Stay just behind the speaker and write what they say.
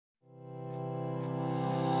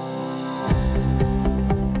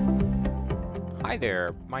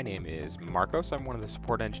there, my name is Marcos. I'm one of the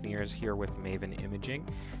support engineers here with Maven Imaging.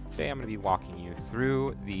 Today I'm going to be walking you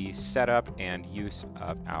through the setup and use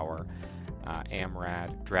of our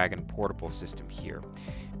AMRAD Dragon portable system here.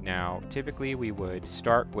 Now, typically we would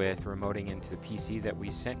start with remoting into the PC that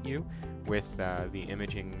we sent you with the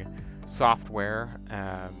imaging software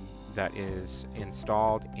that is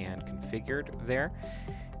installed and configured there.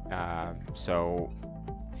 So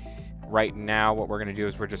right now what we're going to do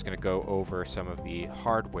is we're just going to go over some of the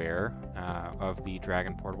hardware of the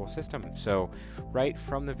Dragon portable system. So right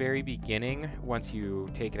from the very beginning, once you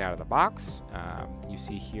take it out of the box, you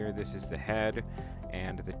see here this is the head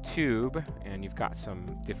and the tube, and you've got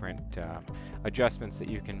some different adjustments that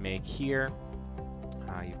you can make here.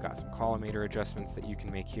 You've got some collimator adjustments that you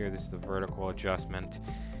can make here. This is the vertical adjustment.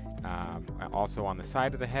 Also on the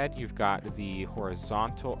side of the head, you've got the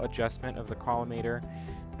horizontal adjustment of the collimator.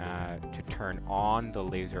 To turn on the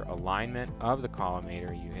laser alignment of the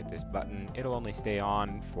collimator, you hit this button. It'll only stay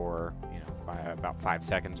on for about 5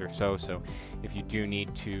 seconds or so. So if you do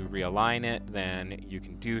need to realign it, then you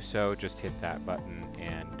can do so. Just hit that button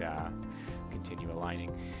and continue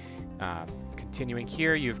aligning. Continuing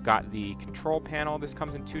here, you've got the control panel. This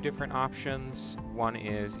comes in two different options. One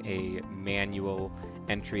is a manual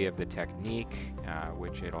entry of the technique,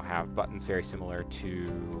 which it'll have buttons very similar to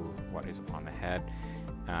what is on the head.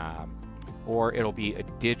 Or it'll be a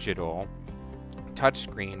digital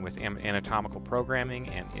touchscreen with anatomical programming,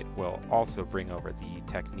 and it will also bring over the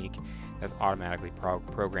technique that's automatically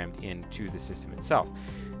programmed into the system itself.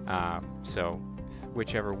 So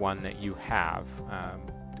whichever one that you have,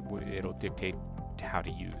 it'll dictate how to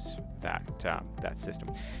use that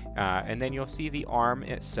system. And then you'll see the arm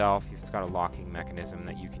itself. It's got a locking mechanism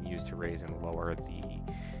that you can use to raise and lower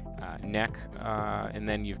the neck. And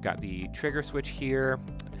then you've got the trigger switch here.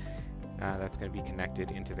 That's going to be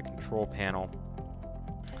connected into the control panel.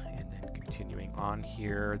 And then continuing on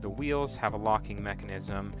here, the wheels have a locking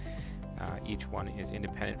mechanism. Each one is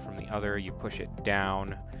independent from the other. You push it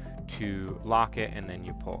down to lock it, and then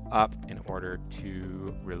you pull up in order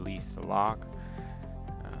to release the lock.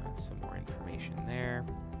 Some more information there.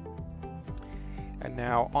 And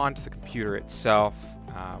now onto the computer itself.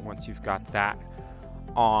 Once you've got that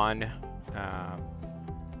on,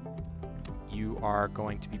 you are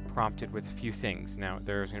going to be prompted with a few things. Now,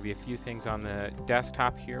 there's going to be a few things on the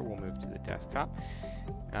desktop here. We'll move to the desktop.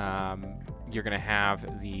 You're going to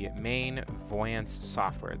have the main Voyance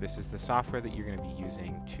software. This is the software that you're going to be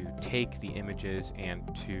using to take the images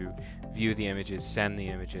and to view the images, send the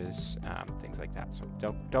images, things like that. So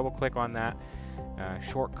double click on that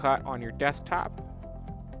shortcut on your desktop.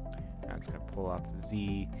 That's going to pull up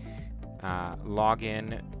the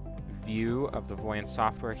login view of the Voyance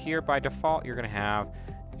software. Here by default you're going to have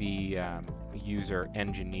the user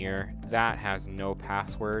engineer. That has no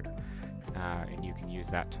password, and you can use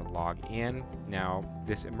that to log in. Now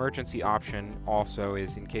this emergency option also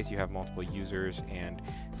is in case you have multiple users and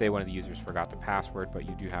say one of the users forgot the password, but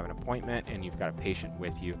you do have an appointment and you've got a patient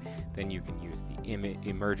with you, then you can use the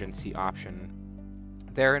emergency option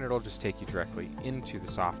there, and it'll just take you directly into the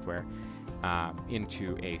software,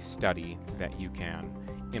 into a study that you can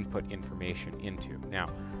input information into. Now,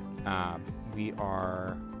 we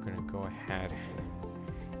are going to go ahead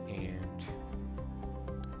and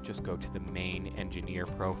just go to the main engineer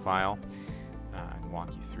profile and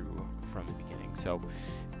walk you through from the beginning. So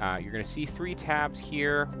you're going to see 3 tabs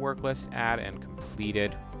here: work list, add, and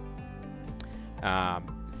completed.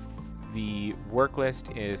 The work list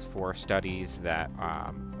is for studies that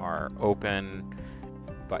are open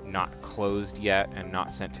but not closed yet and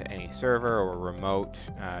not sent to any server or remote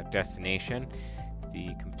destination.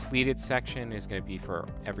 The completed section is going to be for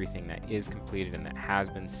everything that is completed and that has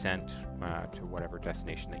been sent to whatever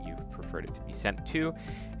destination that you've preferred it to be sent to.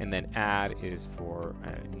 And then add is for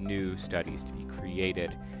new studies to be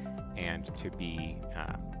created and to be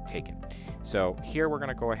taken. So here we're going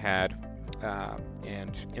to go ahead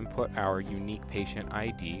and input our unique patient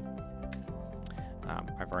ID.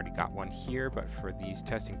 I've already got one here, but for these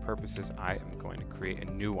testing purposes, I am going to create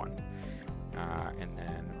a new one. And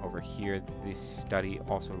then over here, this study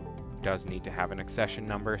also does need to have an accession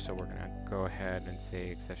number, so we're going to go ahead and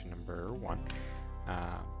say accession number 1.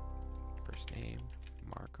 First name,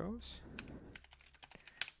 Marcos.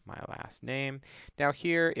 My last name. Now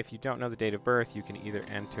here, if you don't know the date of birth, you can either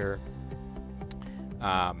enter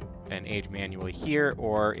an age manually here,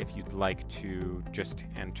 or if you'd like to just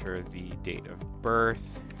enter the date of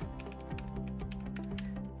birth,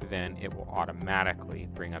 then it will automatically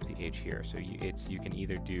bring up the age here. So you can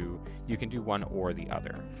either do one or the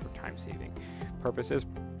other for time saving purposes.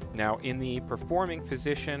 Now in the performing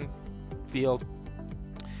physician field,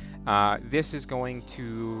 This is going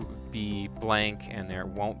to be blank and there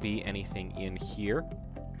won't be anything in here.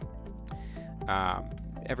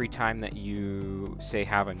 Every time that you, say,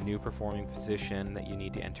 have a new performing physician that you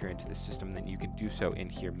need to enter into the system, then you can do so in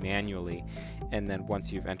here manually. And then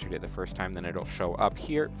once you've entered it the first time, then it'll show up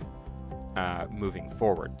here moving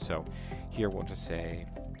forward. So here we'll just say,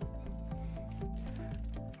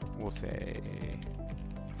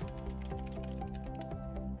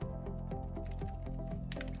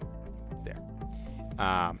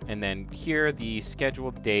 and then here the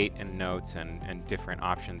scheduled date and notes and different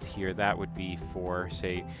options here, that would be for,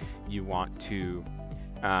 say, you want to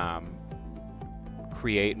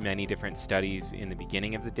create many different studies in the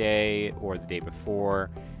beginning of the day or the day before.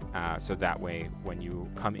 So that way when you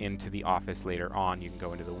come into the office later on, you can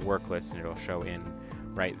go into the work list and it'll show in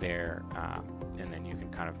right there. And then you can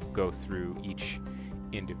kind of go through each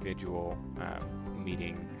individual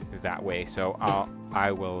meeting that way. So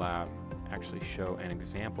I will actually show an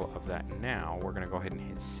example of that now. We're going to go ahead and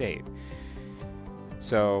hit save.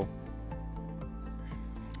 So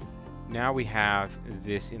now we have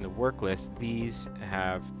this in the work list. These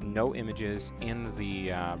have no images in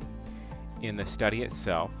the study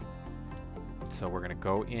itself. So we're going to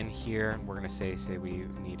go in here and we're going to say we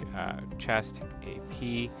need chest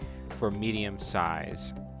AP for medium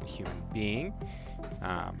size human being.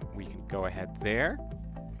 We can go ahead there.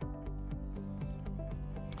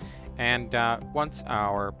 And once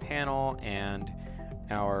our panel and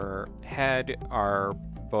our head are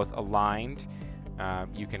both aligned,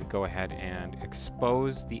 you can go ahead and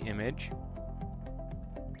expose the image.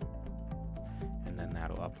 And then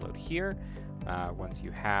that'll upload here. Once you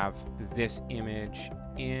have this image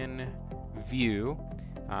in view,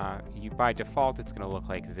 by default it's going to look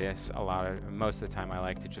like this. Most of the time I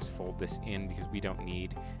like to just fold this in because we don't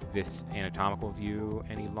need this anatomical view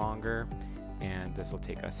any longer. And this will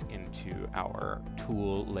take us into our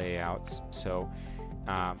tool layouts. So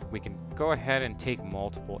we can go ahead and take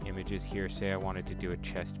multiple images here. Say I wanted to do a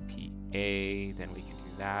chest PA, then we can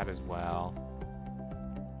do that as well.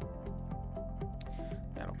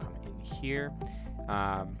 That'll come in here.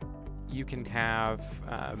 You can have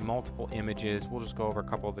multiple images. We'll just go over a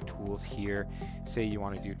couple of the tools here. Say you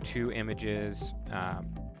want to do 2 images.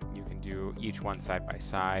 You can do each one side by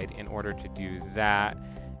side. In order to do that,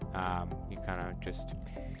 you kind of just,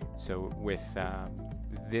 so with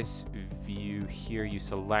this view here, you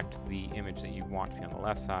select the image that you want to be on the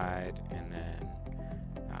left side, and then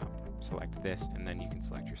select this, and then you can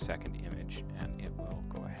select your second image, and it will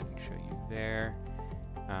go ahead and show you there,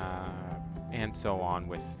 and so on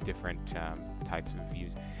with different types of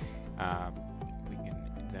views. We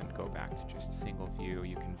can then go back to just single view.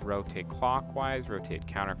 You can rotate clockwise, rotate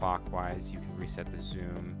counterclockwise. You can reset the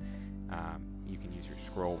zoom. You can use your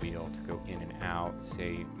scroll wheel to go in and out.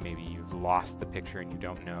 Say maybe you've lost the picture and you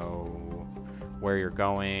don't know where you're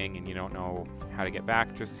going and you don't know how to get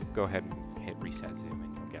back. Just go ahead and hit reset zoom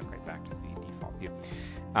and you'll get right back to the default view.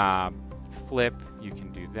 Flip, you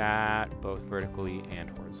can do that both vertically and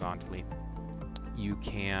horizontally. You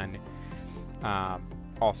can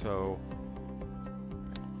also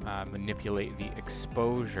manipulate the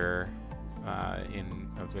exposure in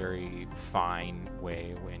a very fine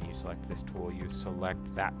way. When you select this tool, you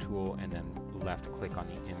select that tool and then left click on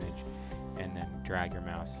the image and then drag your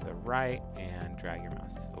mouse to the right and drag your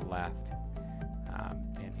mouse to the left,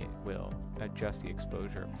 and it will adjust the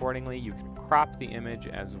exposure accordingly. You can crop the image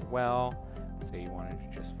as well. Say you wanted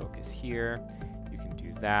to just focus here, you can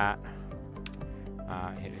do that.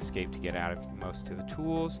 Hit escape to get out of most of the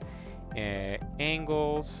tools.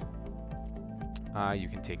 Angles, you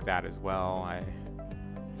can take that as well. I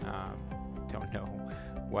don't know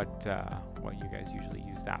what you guys usually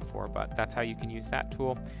use that for, but that's how you can use that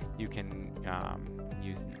tool. You can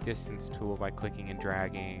use the distance tool by clicking and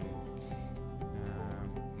dragging.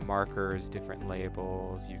 Markers, different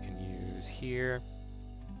labels you can use here,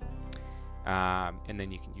 and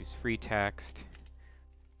then you can use free text.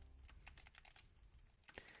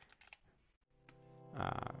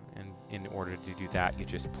 And in order to do that, you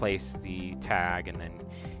just place the tag and then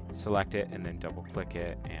select it and then double click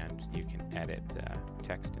it, and you can edit the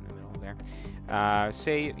text in the middle there.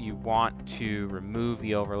 Say you want to remove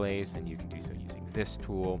the overlays, then you can do so using this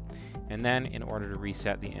tool. And then in order to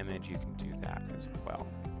reset the image, you can do that as well.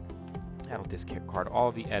 That'll discard all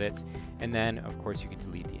of the edits. And then, of course, you can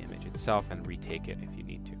delete the image itself and retake it if you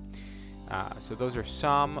need to. So those are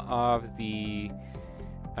some of the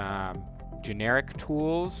generic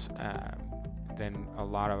tools. Then a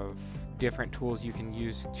lot of different tools you can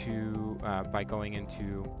use to by going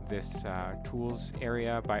into this tools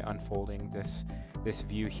area by unfolding this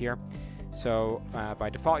view here. So by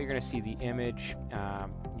default, you're going to see the image.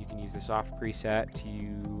 You can use the soft preset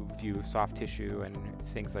to view soft tissue and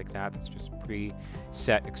things like that. It's just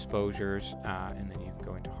preset exposures, and then you can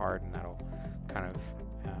go into hard, and that'll kind of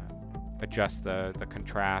adjust the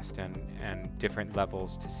contrast and different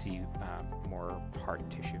levels to see more hard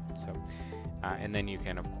tissue. So, and then you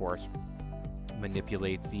can, of course,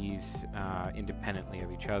 manipulate these independently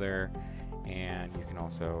of each other, and you can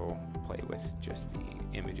also play with just the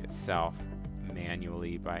image itself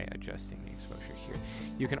manually by adjusting the exposure here.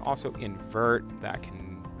 You can also invert. That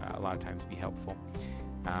can a lot of times be helpful,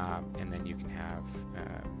 and then you can have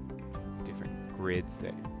different grids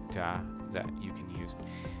that you can use.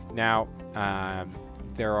 Now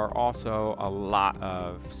there are also a lot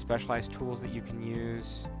of specialized tools that you can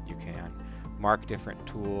use. You can mark different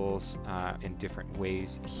tools in different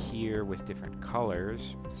ways here with different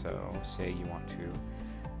colors. So say you want to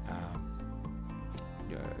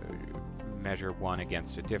measure one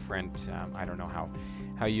against a different, I don't know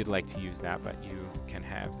how you'd like to use that, but you can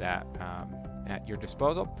have that at your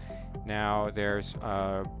disposal. Now there's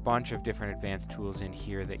a bunch of different advanced tools in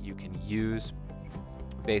here that you can use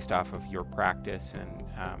based off of your practice and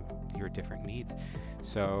your different needs.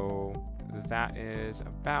 So that is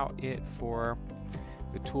about it for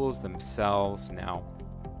the tools themselves. Now,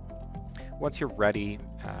 once you're ready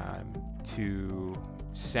to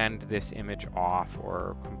send this image off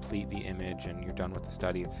or complete the image and you're done with the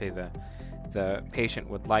study, say the patient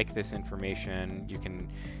would like this information, you can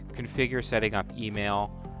configure setting up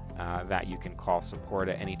email that you can call support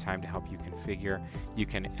at any time to help you configure. You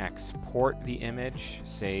can export the image,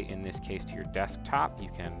 say in this case to your desktop. You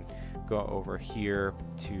can go over here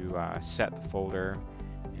to set the folder.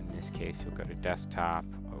 In this case, you'll go to desktop,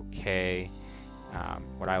 OK.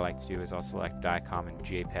 What I like to do is I'll select DICOM and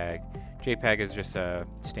JPEG. JPEG is just a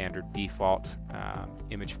standard default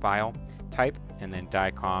image file type, and then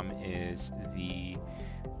DICOM is the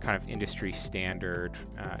kind of industry standard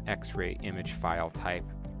X-ray image file type.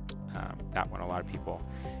 That one a lot of people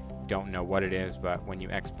don't know what it is, but when you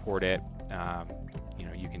export it,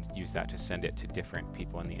 you can use that to send it to different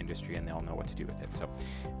people in the industry and they'll know what to do with it. So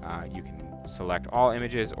you can select all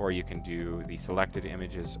images, or you can do the selected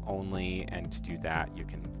images only, and to do that you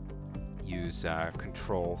can use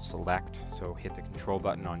Control Select. So hit the Control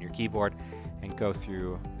button on your keyboard and go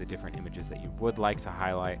through the different images that you would like to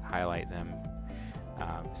highlight them,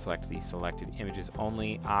 select the selected images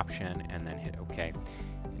only option, and then hit OK.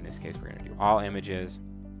 In this case, we're going to do all images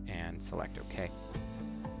and select OK.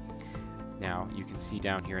 Now you can see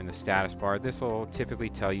down here in the status bar, this will typically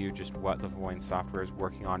tell you just what the Voyant software is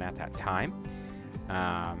working on at that time.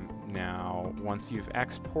 Now once you've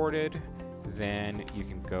exported, then you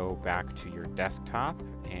can go back to your desktop,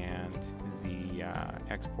 and the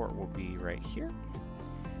export will be right here.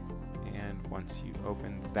 And once you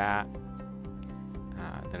open that,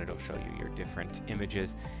 then it'll show you your different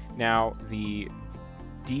images. Now the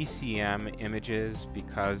DCM images,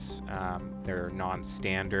 because they're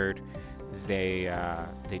non-standard, they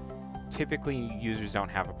typically users don't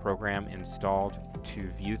have a program installed to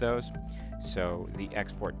view those. So the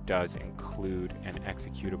export does include an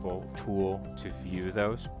executable tool to view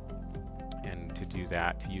those. And to do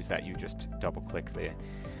that, to use that, you just double click the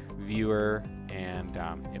viewer and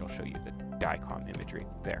it'll show you the DICOM imagery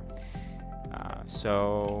there.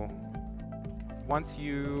 So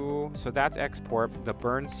that's export. The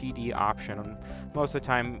burn CD option, most of the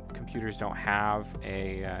time computers don't have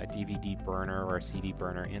a DVD burner or a CD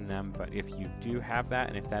burner in them, but if you do have that,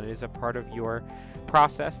 and if that is a part of your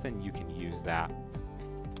process, then you can use that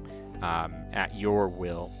at your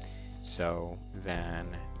will. So then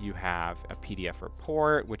you have a PDF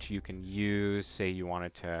report, which you can use. Say you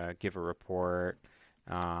wanted to give a report,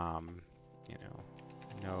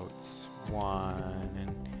 notes 1,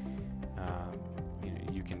 and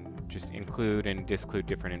you can just include and disclude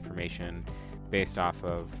different information based off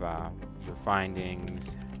of your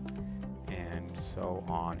findings, and so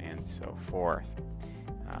on and so forth.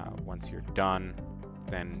 Once you're done,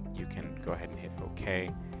 then you can go ahead and hit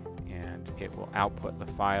OK, and it will output the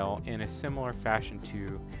file in a similar fashion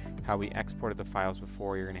to how we exported the files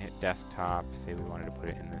before. You're going to hit desktop, say we wanted to put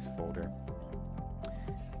it in this folder,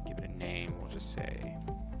 give it a name, we'll just say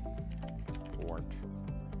report,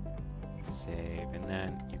 save, and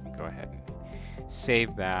then you can go ahead and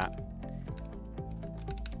save that,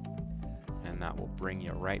 and that will bring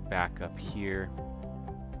you right back up here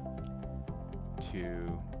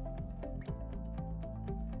to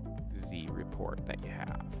the report that you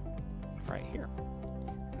have right here.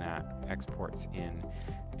 And that exports in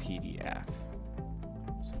PDF.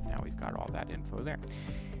 So now we've got all that info there.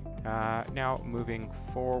 Now moving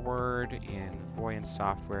forward in Voyance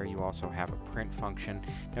software, you also have a print function.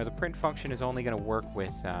 Now the print function is only going to work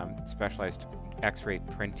with specialized X-ray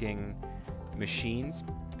printing machines,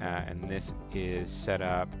 and this is set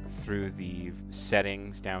up through the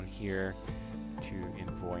settings down here in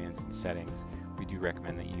Voyance and settings. We do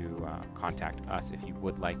recommend that you contact us if you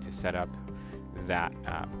would like to set up that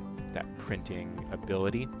printing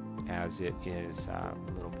ability, as it is a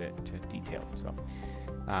little bit detailed. So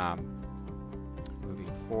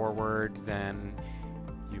moving forward, then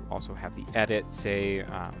you also have the edit. Say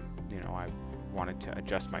I wanted to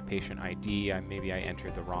adjust my patient ID. Maybe I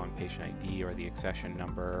entered the wrong patient ID or the accession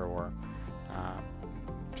number, or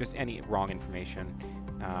just any wrong information.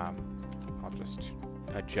 I'll just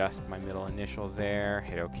adjust my middle initial there,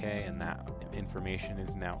 hit OK, and that information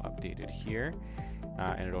is now updated here,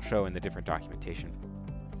 and it'll show in the different documentation.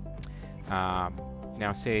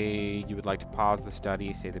 Now say you would like to pause the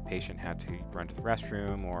study, say the patient had to run to the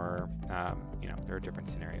restroom, or there are different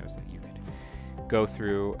scenarios that you could go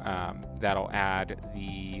through. That'll add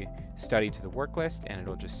the study to the work list, and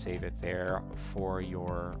it'll just save it there for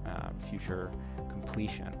your future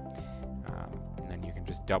completion. And then you can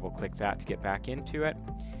just double click that to get back into it.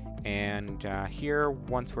 And here,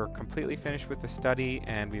 once we're completely finished with the study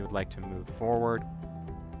and we would like to move forward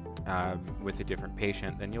with a different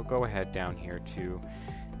patient, then you'll go ahead down here to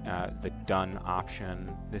the Done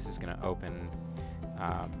option. This is going to open,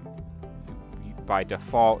 by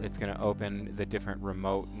default, it's going to open the different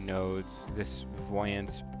remote nodes. This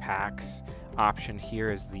Voyance PACS option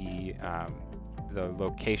here is the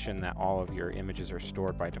location that all of your images are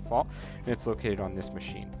stored by default, and it's located on this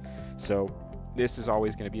machine. So this is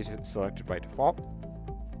always going to be selected by default.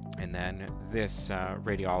 And then this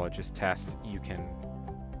radiologist test,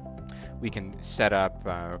 we can set up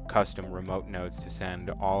custom remote nodes to send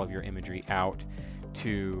all of your imagery out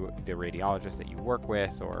to the radiologist that you work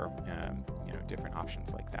with, or different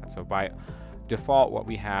options like that. So by default, what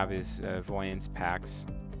we have is Voyance PACS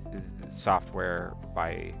software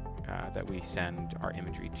that we send our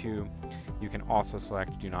imagery to. You can also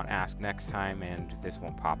select Do Not Ask next time, and this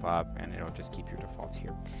won't pop up, and it'll just keep your defaults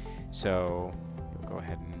here. So you'll go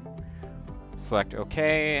ahead and select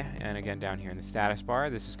OK, and again down here in the status bar,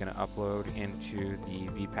 this is going to upload into the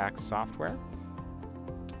VPACS software,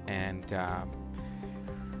 and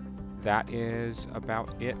that is about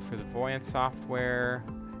it for the Voyance software.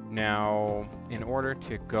 Now, in order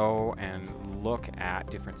to go and look at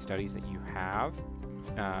different studies that you have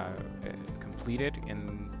completed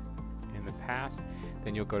in the past,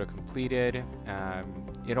 then you'll go to completed.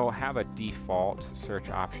 It'll have a default search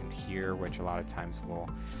option here, which a lot of times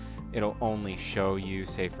it'll only show you,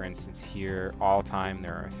 say for instance here, all time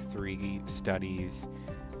there are 3 studies,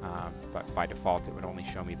 but by default it would only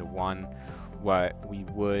show me the one. What we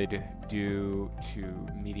would do to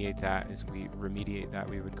remediate that,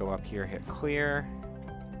 we would go up here, hit clear,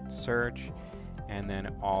 search, and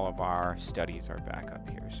then all of our studies are back up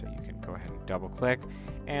here. So you can go ahead and double click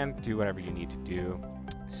and do whatever you need to do.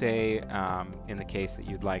 Say in the case that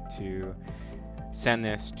you'd like to send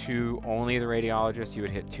this to only the radiologist, you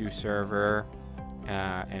would hit To Server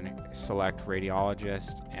and select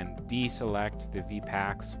radiologist and deselect the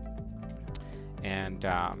VPACS, and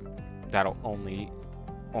that'll only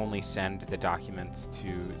send the documents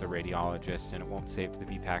to the radiologist, and it won't save to the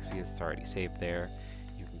VPACS because it's already saved there.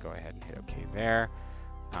 You can go ahead and hit OK there.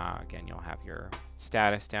 Again, you'll have your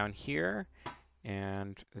status down here,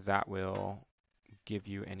 and that will give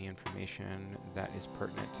you any information that is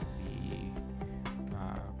pertinent to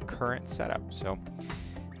the current setup. So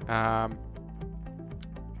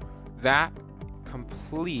that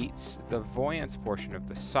completes the Voyance portion of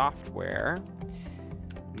the software.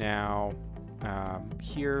 Now,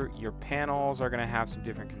 here your panels are going to have some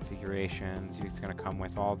different configurations. It's going to come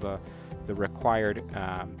with all the required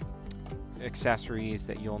accessories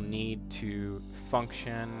that you'll need to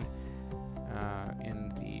function in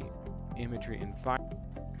the imagery environment.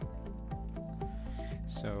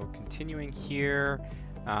 So continuing here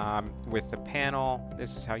with the panel,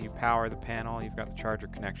 this is how you power the panel. You've got the charger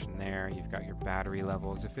connection there. You've got your battery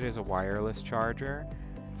levels. If it is a wireless charger,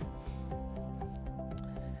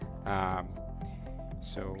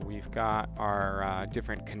 so we've got our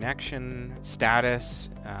different connection status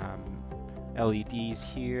LEDs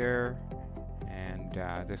here, and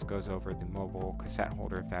this goes over the mobile cassette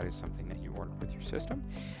holder if that is something that you ordered with your system.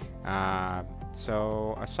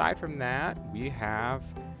 So aside from that, we have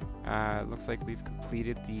looks like we've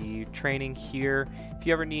completed the training here. If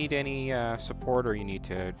you ever need any support, or you need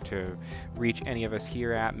to reach any of us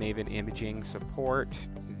here at Maven Imaging Support,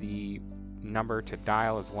 the number to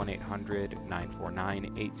dial is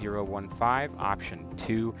 1-800-949-8015, option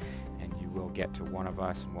 2, and you will get to one of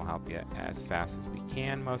us, and we'll help you as fast as we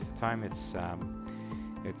can. Most of the time, it's a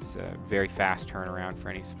very fast turnaround for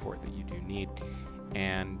any support that you do need,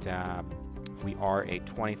 and we are a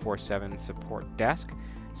 24/7 support desk,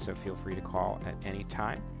 so feel free to call at any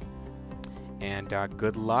time. And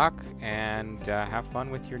good luck, and have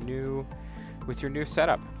fun with your new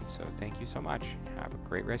setup. So thank you so much. Have a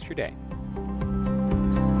great rest of your day.